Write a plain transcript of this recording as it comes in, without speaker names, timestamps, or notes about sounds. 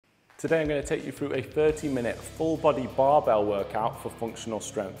Today I'm going to take you through a 30-minute full body barbell workout for functional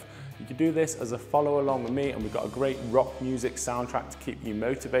strength. You can do this as a follow along with me, and we've got a great rock music soundtrack to keep you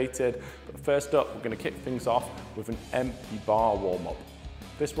motivated. But first up, we're going to kick things off with an empty bar warm-up.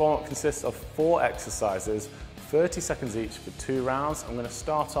 This warm-up consists of 4 exercises, 30 seconds each for 2 rounds. I'm going to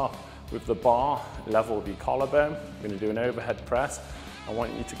start off with the bar level with your collarbone. I'm going to do an overhead press. I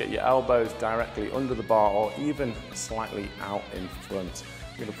want you to get your elbows directly under the bar or even slightly out in front.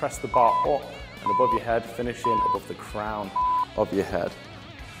 You're going to press the bar up and above your head, finishing above the crown of your head.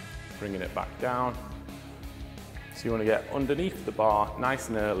 Bringing it back down. So you want to get underneath the bar nice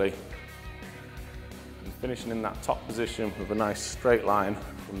and early. And finishing in that top position with a nice straight line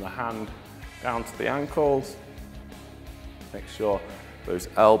from the hand down to the ankles. Make sure those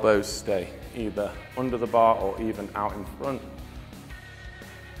elbows stay either under the bar or even out in front.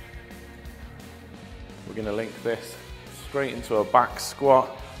 We're going to link this straight into a back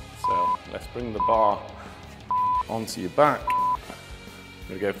squat. So let's bring the bar onto your back.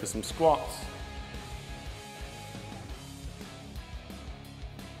 We're going to go for some squats.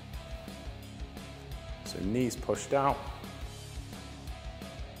 So knees pushed out.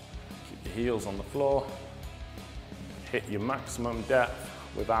 Keep your heels on the floor. Hit your maximum depth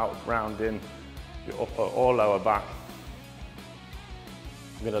without rounding your upper or lower back.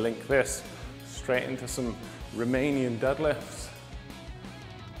 I'm going to link this straight into some Romanian deadlifts.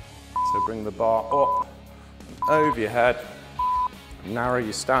 So bring the bar up and over your head, narrow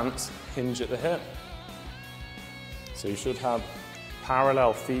your stance, hinge at the hip. So you should have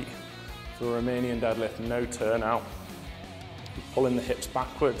parallel feet for a Romanian deadlift, no turnout. You're pulling the hips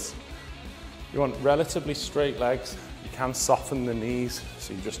backwards. You want relatively straight legs. You can soften the knees,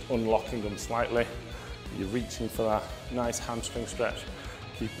 so you're just unlocking them slightly. You're reaching for that nice hamstring stretch,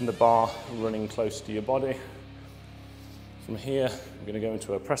 keeping the bar running close to your body. From here, we're going to go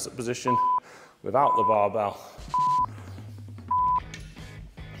into a press-up position without the barbell.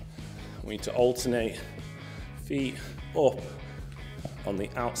 We need to alternate feet up on the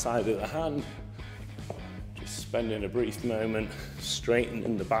outside of the hand. Just spending a brief moment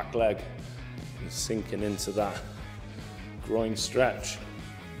straightening the back leg and sinking into that groin stretch.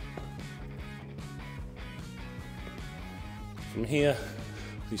 From here,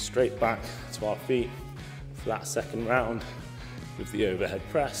 we straight back to our feet for that second round with the overhead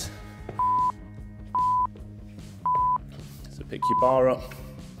press. So pick your bar up,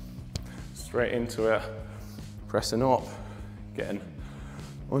 straight into it, pressing up, getting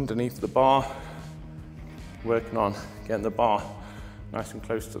underneath the bar, working on getting the bar nice and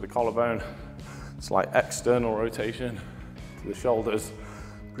close to the collarbone. Slight external rotation to the shoulders,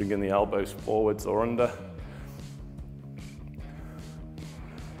 bringing the elbows forwards or under.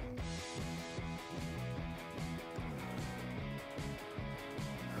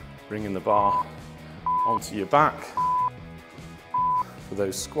 Bringing the bar onto your back for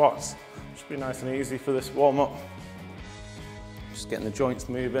those squats. Should be nice and easy for this warm-up. Just getting the joints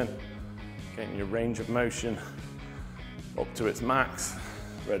moving, getting your range of motion up to its max,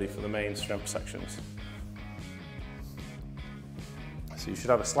 ready for the main strength sections. So you should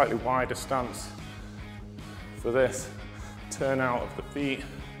have a slightly wider stance for this. Turn out of the feet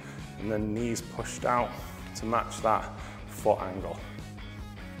and then knees pushed out to match that foot angle.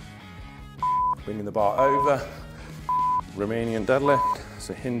 Bringing the bar over, Romanian deadlift,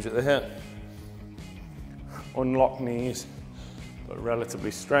 so hinge at the hip. Unlock knees, but relatively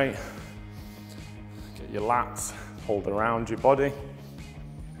straight. Get your lats pulled around your body,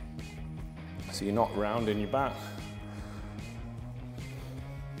 so you're not rounding your back.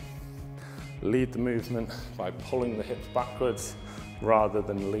 Lead the movement by pulling the hips backwards rather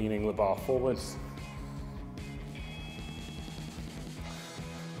than leaning the bar forwards.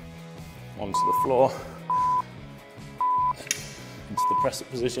 Onto the floor, into the press-up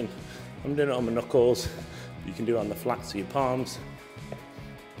position. I'm doing it on my knuckles. You can do it on the flats of your palms,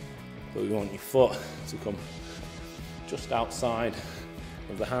 but we want your foot to come just outside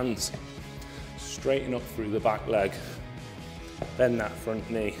of the hands. Straighten up through the back leg. Bend that front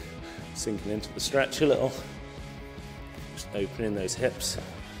knee, sinking into the stretch a little. Just opening those hips.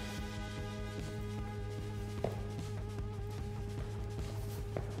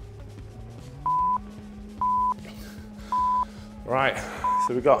 Right,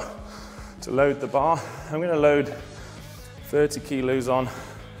 so we've got to load the bar. I'm going to load 30 kilos on.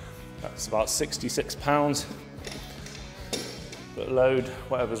 That's about 66 pounds. But load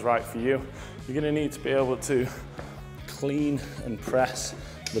whatever's right for you. You're going to need to be able to clean and press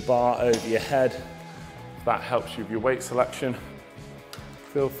the bar over your head. That helps you with your weight selection.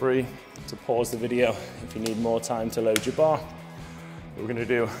 Feel free to pause the video if you need more time to load your bar. We're gonna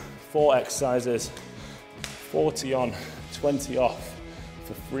do 4 exercises, 40 on, 20 off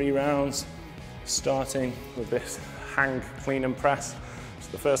for 3 rounds, starting with this hang clean and press.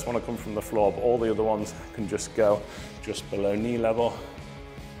 So the first one will come from the floor, but all the other ones can just go just below knee level.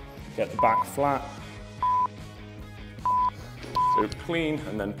 Get the back flat. So clean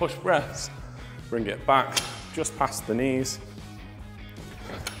and then push press. Bring it back just past the knees.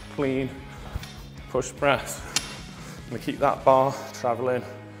 Clean, push press. I'm gonna keep that bar traveling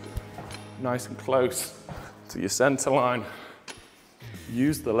nice and close to your center line.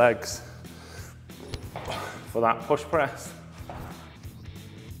 Use the legs for that push press.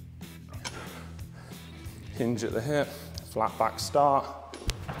 Hinge at the hip, flat back start.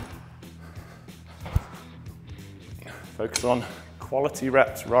 Focus on quality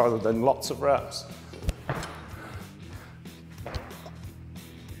reps rather than lots of reps.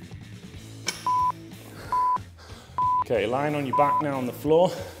 Okay, lying on your back now on the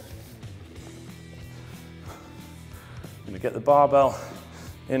floor. I'm gonna get the barbell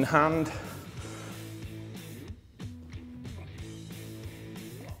in hand.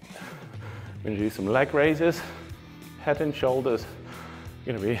 I'm gonna do some leg raises. Head and shoulders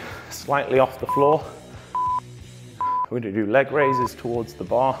are gonna be slightly off the floor. We're gonna do leg raises towards the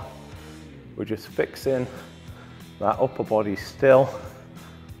bar. We're just fixing that upper body still.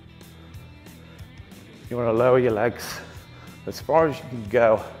 You wanna lower your legs as far as you can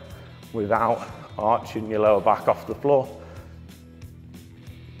go without arching your lower back off the floor.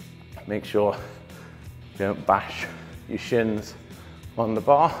 Make sure you don't bash your shins on the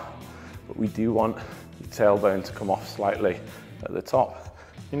bar, but we do want the tailbone to come off slightly at the top.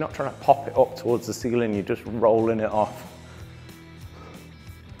 You're not trying to pop it up towards the ceiling, you're just rolling it off.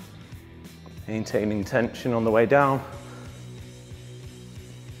 Maintaining tension on the way down.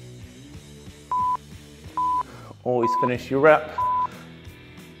 Always finish your rep.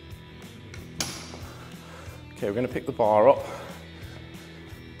 Okay, we're gonna pick the bar up.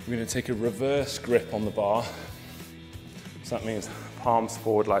 We're gonna take a reverse grip on the bar. So that means palms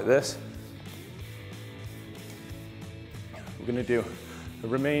forward like this. We're gonna do a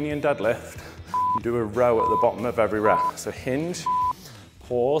Romanian deadlift and do a row at the bottom of every rep. So hinge,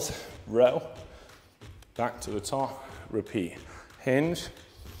 pause, row, back to the top, repeat. Hinge,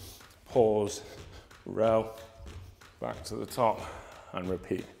 pause, row, back to the top, and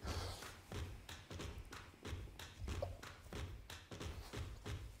repeat.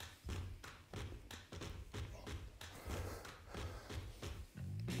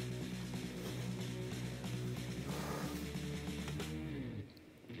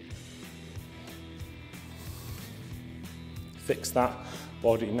 Fix that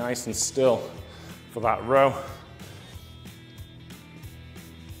body nice and still for that row.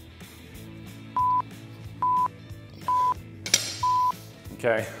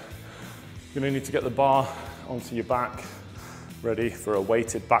 Okay, you're gonna need to get the bar onto your back, ready for a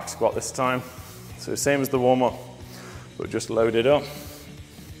weighted back squat this time. So same as the warm up, but just load it up.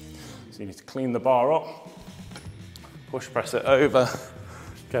 So you need to clean the bar up, push press it over,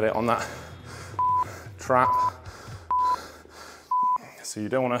 get it on that trap. So you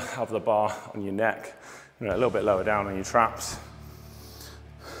don't want to have the bar on your neck, a little bit lower down on your traps.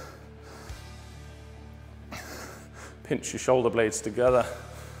 Pinch your shoulder blades together,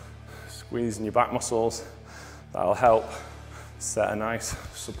 squeezing your back muscles. That'll help set a nice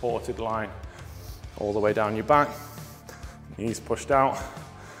supported line all the way down your back. Knees pushed out,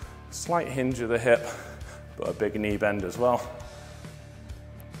 slight hinge of the hip, but a big knee bend as well.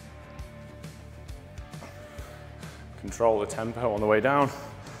 Control the tempo on the way down.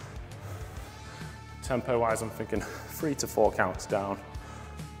 Tempo-wise, I'm thinking 3 to 4 counts down,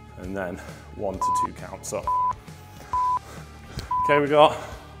 and then 1 to 2 counts up. Okay, we got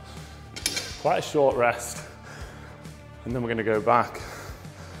quite a short rest, and then we're gonna go back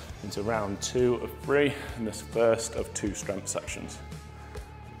into round 2 of 3 in this first of 2 strength sections.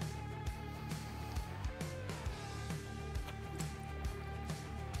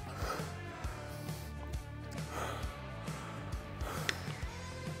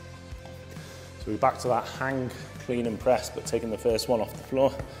 So we're back to that hang, clean and press, but taking the first one off the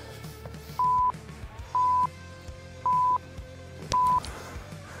floor.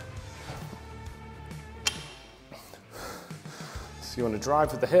 So you want to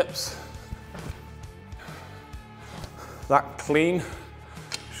drive with the hips. That clean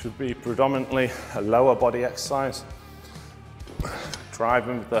should be predominantly a lower body exercise.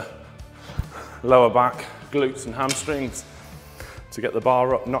 Driving with the lower back, glutes and hamstrings to get the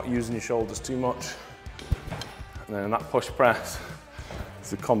bar up, not using your shoulders too much. And then that push press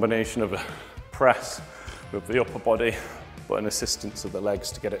is a combination of a press with the upper body, but an assistance of the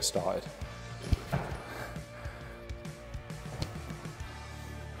legs to get it started.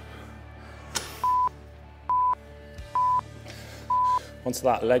 Onto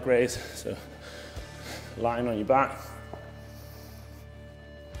that leg raise, so lying on your back.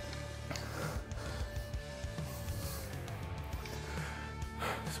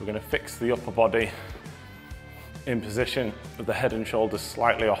 So we're going to fix the upper body in position with the head and shoulders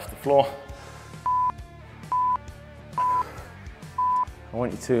slightly off the floor. I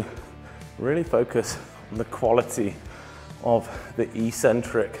want you to really focus on the quality of the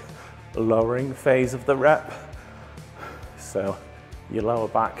eccentric lowering phase of the rep. So your lower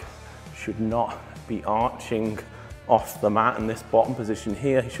back should not be arching off the mat, and this bottom position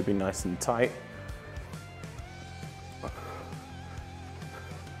here should be nice and tight.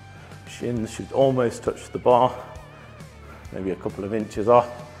 Shins should almost touch the bar, maybe a couple of inches off.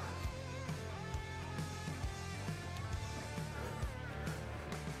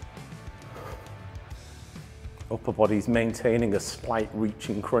 Upper body's maintaining a slight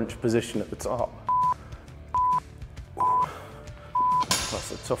reaching crunch position at the top.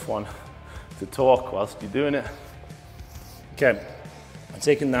 That's a tough one to talk whilst you're doing it. Okay, I'm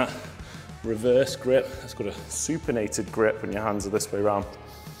taking that reverse grip. It's got a supinated grip when your hands are this way around.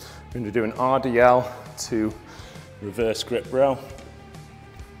 We're going to do an RDL to reverse grip row.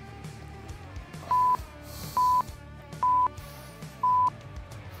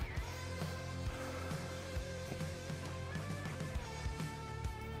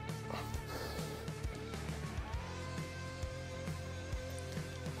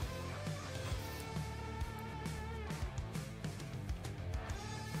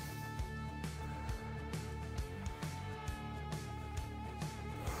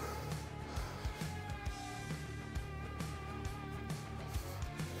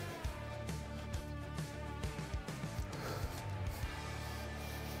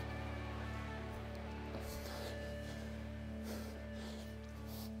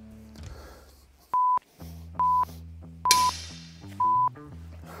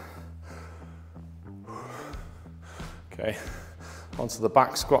 Okay, onto the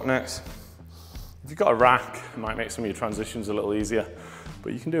back squat next. If you've got a rack, it might make some of your transitions a little easier,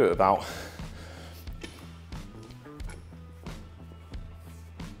 but you can do it about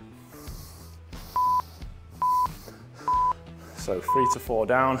so 3 to 4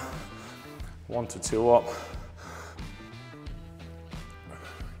 down, 1 to 2 up.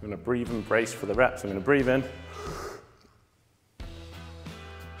 I'm going to breathe and brace for the reps. I'm going to breathe in.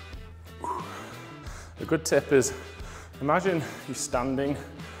 A good tip is, imagine you're standing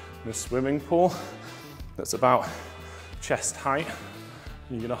in a swimming pool that's about chest height.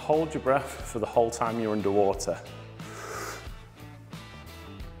 You're going to hold your breath for the whole time you're underwater.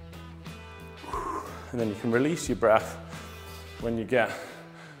 And then you can release your breath when you get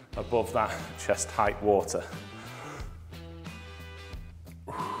above that chest height water.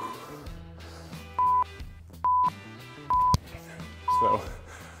 So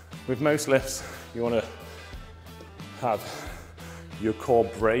with most lifts, you want to have your core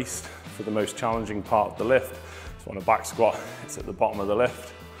braced for the most challenging part of the lift. So on a back squat, it's at the bottom of the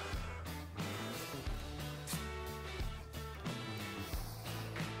lift.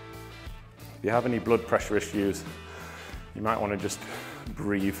 If you have any blood pressure issues, you might want to just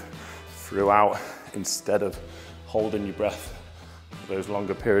breathe throughout instead of holding your breath for those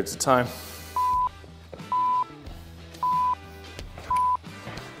longer periods of time.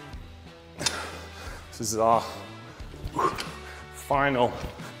 This is our final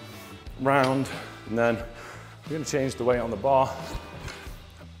round, and then we're going to change the weight on the bar.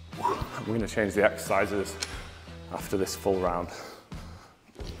 We're going to change the exercises after this full round.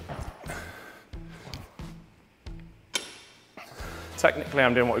 Technically,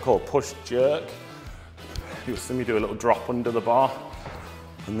 I'm doing what we call a push jerk. You'll see me do a little drop under the bar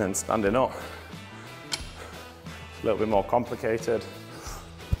and then standing up. It's a little bit more complicated,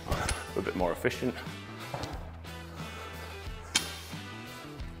 a bit more efficient.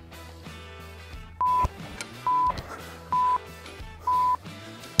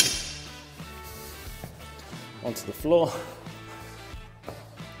 Onto the floor.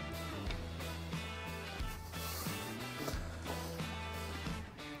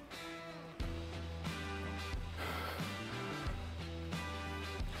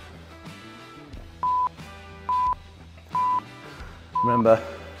 Remember,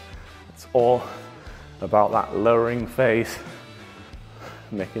 it's all about that lowering phase,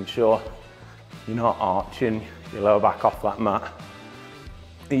 making sure you're not arching your lower back off that mat.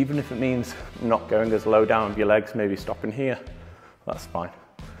 Even if it means not going as low down with your legs, maybe stopping here, that's fine.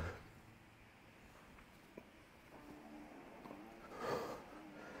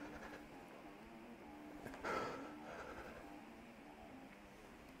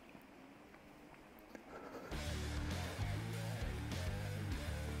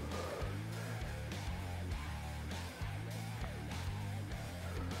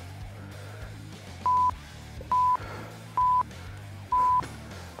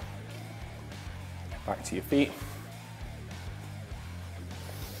 Back to your feet.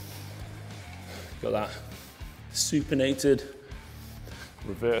 Got that supinated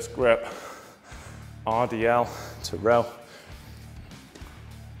reverse grip, RDL to row.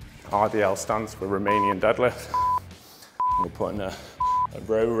 RDL stands for Romanian deadlift. We're putting a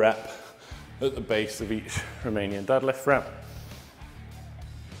row rep at the base of each Romanian deadlift rep.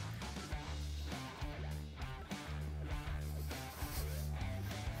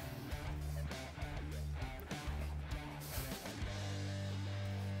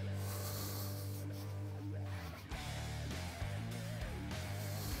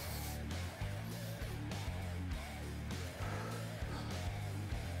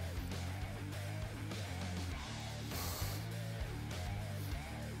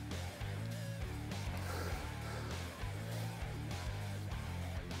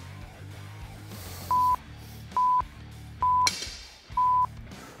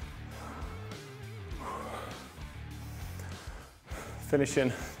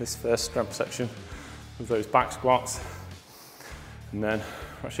 Finishing this first strength section with those back squats, and then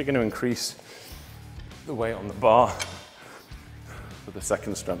we're actually going to increase the weight on the bar for the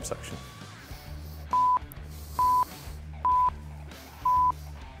second strength section.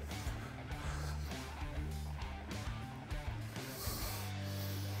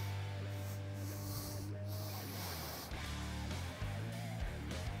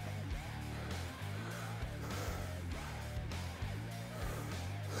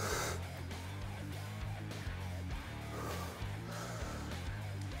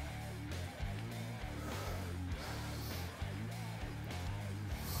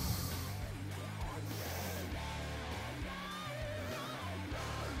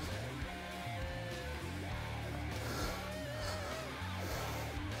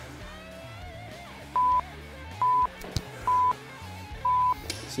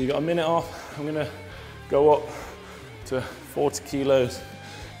 So you got a minute off. I'm gonna go up to 40 kilos,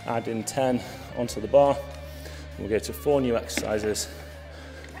 add in 10 onto the bar. We'll go to 4 new exercises.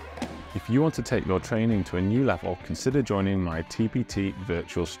 If you want to take your training to a new level, consider joining my TPT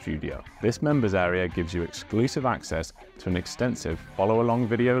virtual studio. This members area gives you exclusive access to an extensive follow-along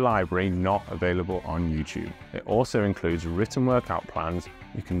video library not available on YouTube. It also includes written workout plans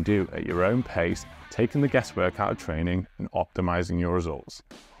you can do at your own pace, taking the guesswork out of training and optimizing your results.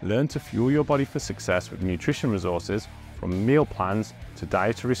 Learn to fuel your body for success with nutrition resources, from meal plans to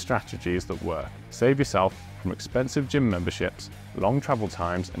dietary strategies that work. Save yourself from expensive gym memberships, long travel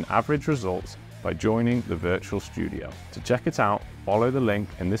times and average results by joining the virtual studio. To check it out, follow the link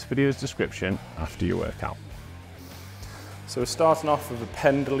in this video's description after your workout. So we're starting off with a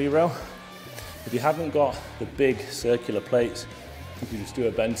pendley row. If you haven't got the big circular plates, you can just do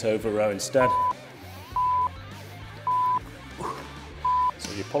a bent over row instead.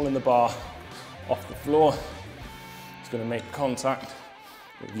 So you're pulling the bar off the floor. It's going to make contact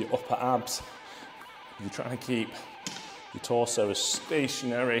with your upper abs. You're trying to keep your torso as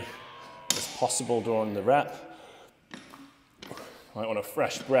stationary as possible during the rep. Might want a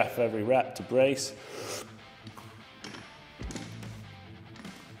fresh breath every rep to brace.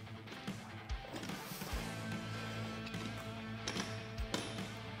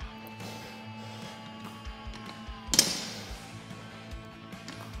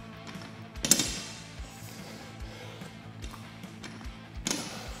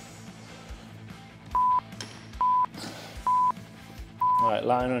 Alright,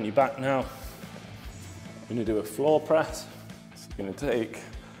 lying on your back now. You're going to do a floor press. So you're going to take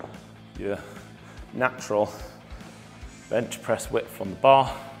your natural bench press width on the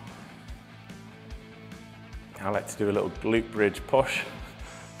bar. I like to do a little glute bridge push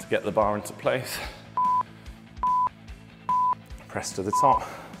to get the bar into place. Press to the top,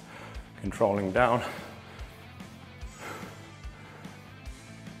 controlling down.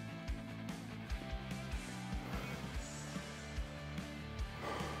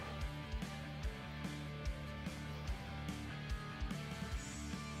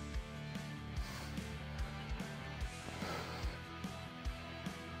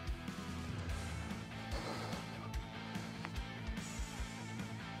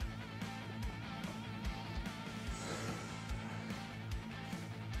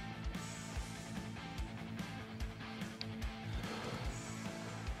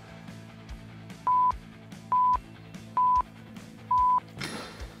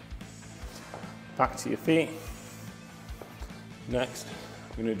 Back to your feet. Next,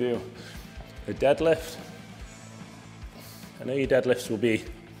 I'm going to do a deadlift. I know your deadlifts will be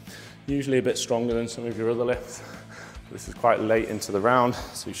usually a bit stronger than some of your other lifts. This is quite late into the round,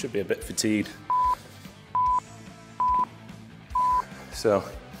 so you should be a bit fatigued. So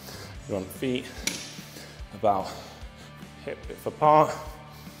you're on feet, about hip width apart,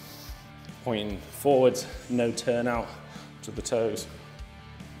 pointing forwards, no turn out to the toes.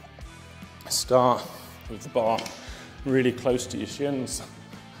 Start with the bar really close to your shins,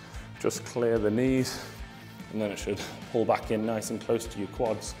 just clear the knees, and then it should pull back in nice and close to your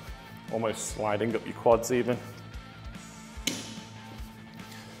quads, almost sliding up your quads even.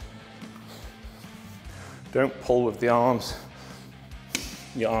 Don't pull with the arms.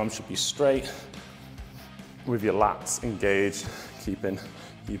 Your arms should be straight with your lats engaged, keeping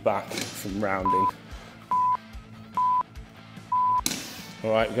your back from rounding.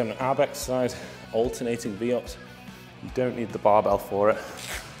 All right, we're going to ab exercise, alternating V-ups. You don't need the barbell for it.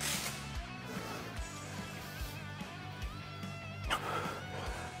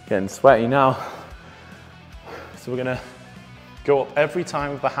 Getting sweaty now. So we're going to go up every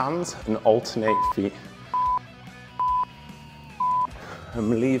time with the hands and alternate feet.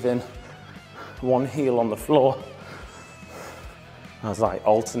 I'm leaving one heel on the floor as I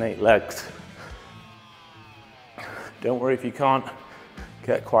alternate legs. Don't worry if you can't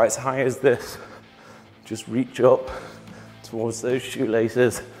get quite as high as this. Just reach up towards those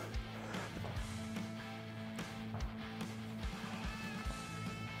shoelaces.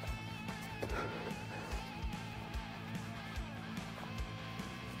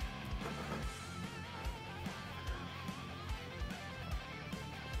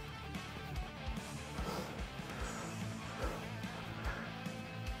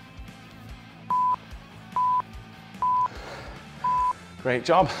 Great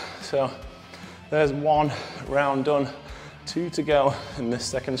job. So there's one round done, 2 to go in this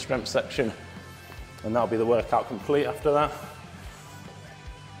second strength section, and that'll be the workout complete after that.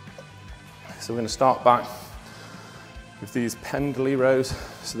 So we're going to start back with these pendley rows.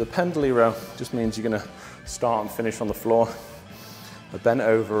 So the pendley row just means you're going to start and finish on the floor. A bent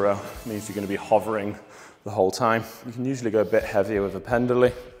over row means you're going to be hovering the whole time. You can usually go a bit heavier with a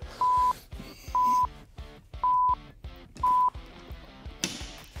pendley.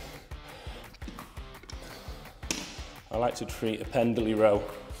 I like to treat a pendley row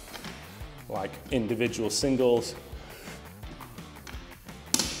like individual singles.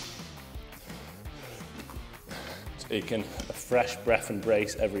 Taking a fresh breath and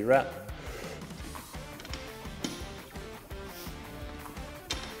brace every rep.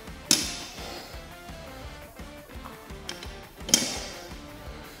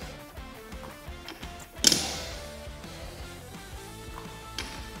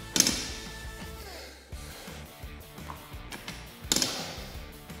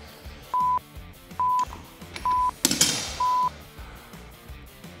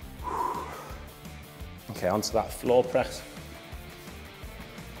 Okay, onto that floor press.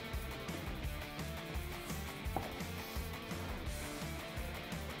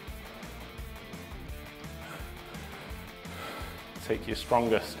 Take your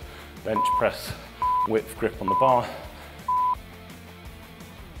strongest bench press width grip on the bar.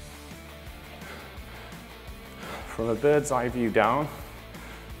 From a bird's eye view down,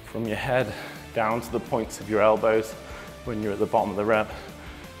 from your head down to the points of your elbows when you're at the bottom of the rep.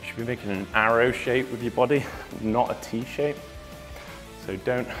 You should be making an arrow shape with your body, not a T shape. So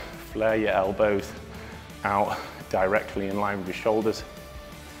don't flare your elbows out directly in line with your shoulders.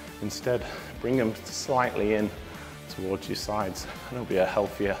 Instead, bring them slightly in towards your sides, and it'll be a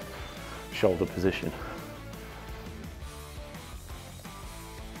healthier shoulder position.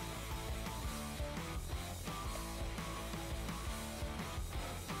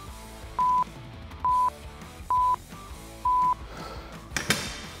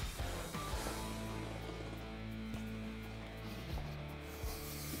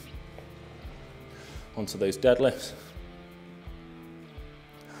 Onto those deadlifts.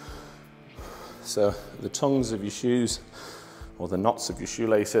 So the tongues of your shoes or the knots of your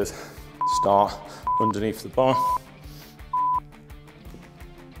shoelaces start underneath the bar,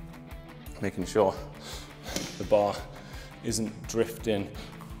 making sure the bar isn't drifting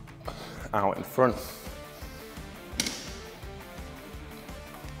out in front.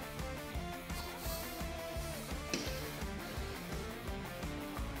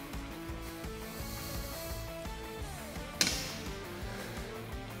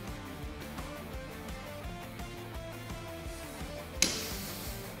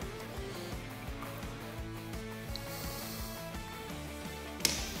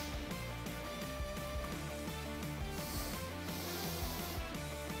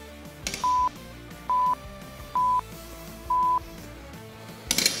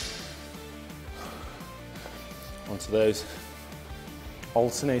 Onto those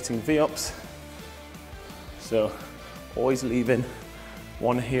alternating V-ups. So always leaving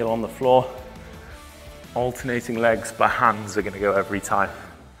one heel on the floor. Alternating legs by hands are going to go every time.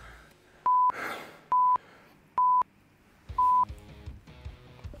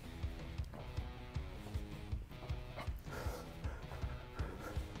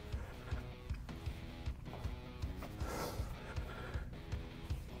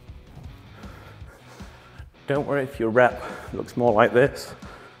 Don't worry if your rep looks more like this,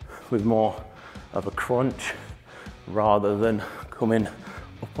 with more of a crunch, rather than coming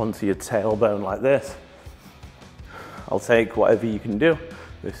up onto your tailbone like this. I'll take whatever you can do.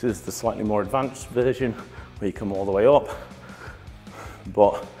 This is the slightly more advanced version where you come all the way up,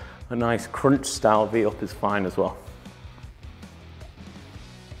 but a nice crunch style V-up is fine as well.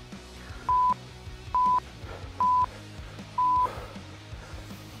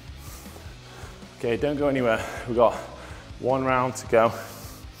 Okay, don't go anywhere. We've got one round to go,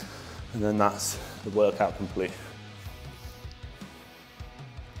 and then that's the workout complete.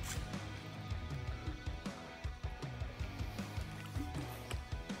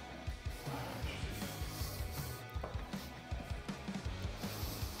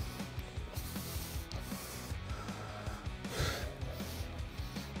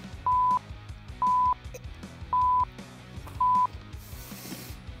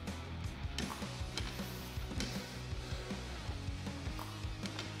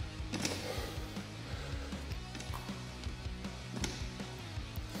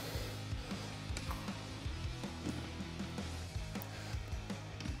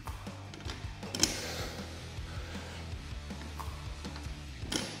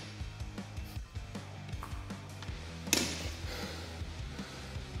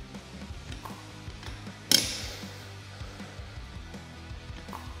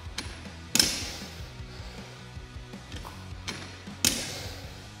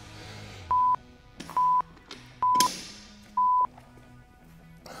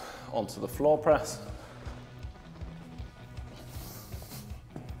 Onto the floor press.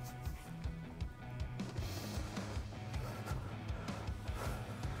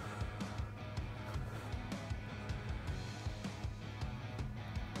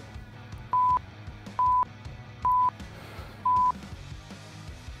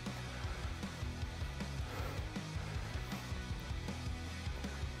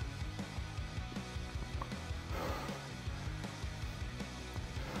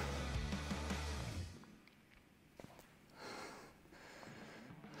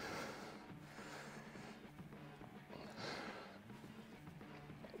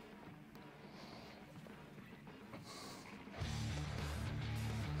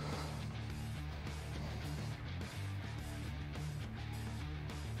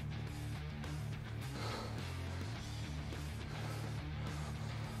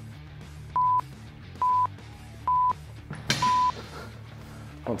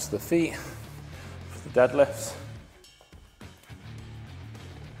 Onto the feet for the deadlifts.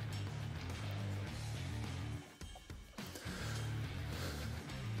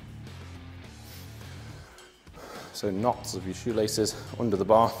 So knots of your shoelaces under the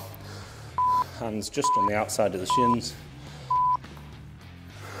bar, hands just on the outside of the shins,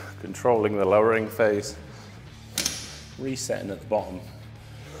 controlling the lowering phase, resetting at the bottom.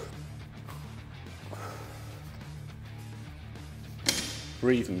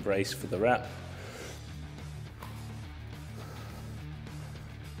 Breathe and brace for the rep.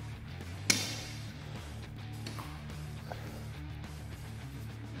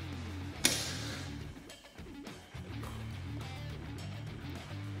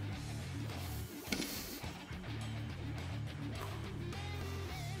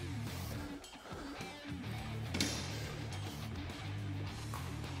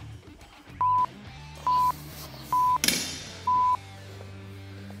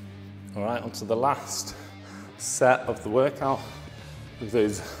 All right, onto the last set of the workout with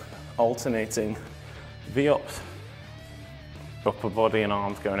those alternating V-ups, upper body and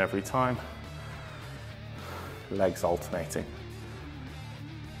arms going every time, legs alternating.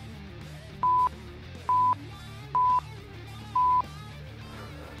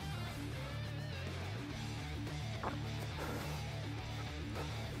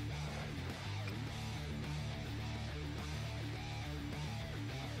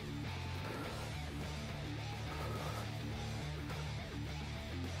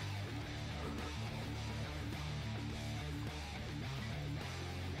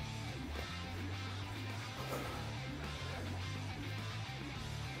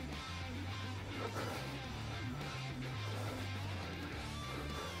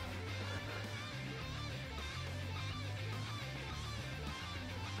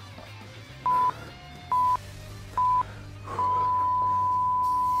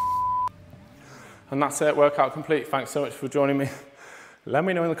 And that's it, workout complete. Thanks so much for joining me. Let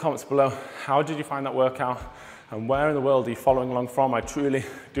me know in the comments below, how did you find that workout? And where in the world are you following along from? I truly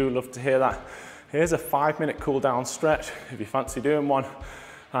do love to hear that. Here's a 5-minute cool down stretch if you fancy doing one.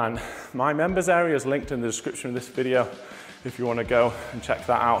 And my members area is linked in the description of this video if you want to go and check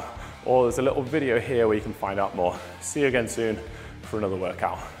that out. Or there's a little video here where you can find out more. See you again soon for another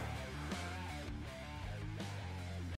workout.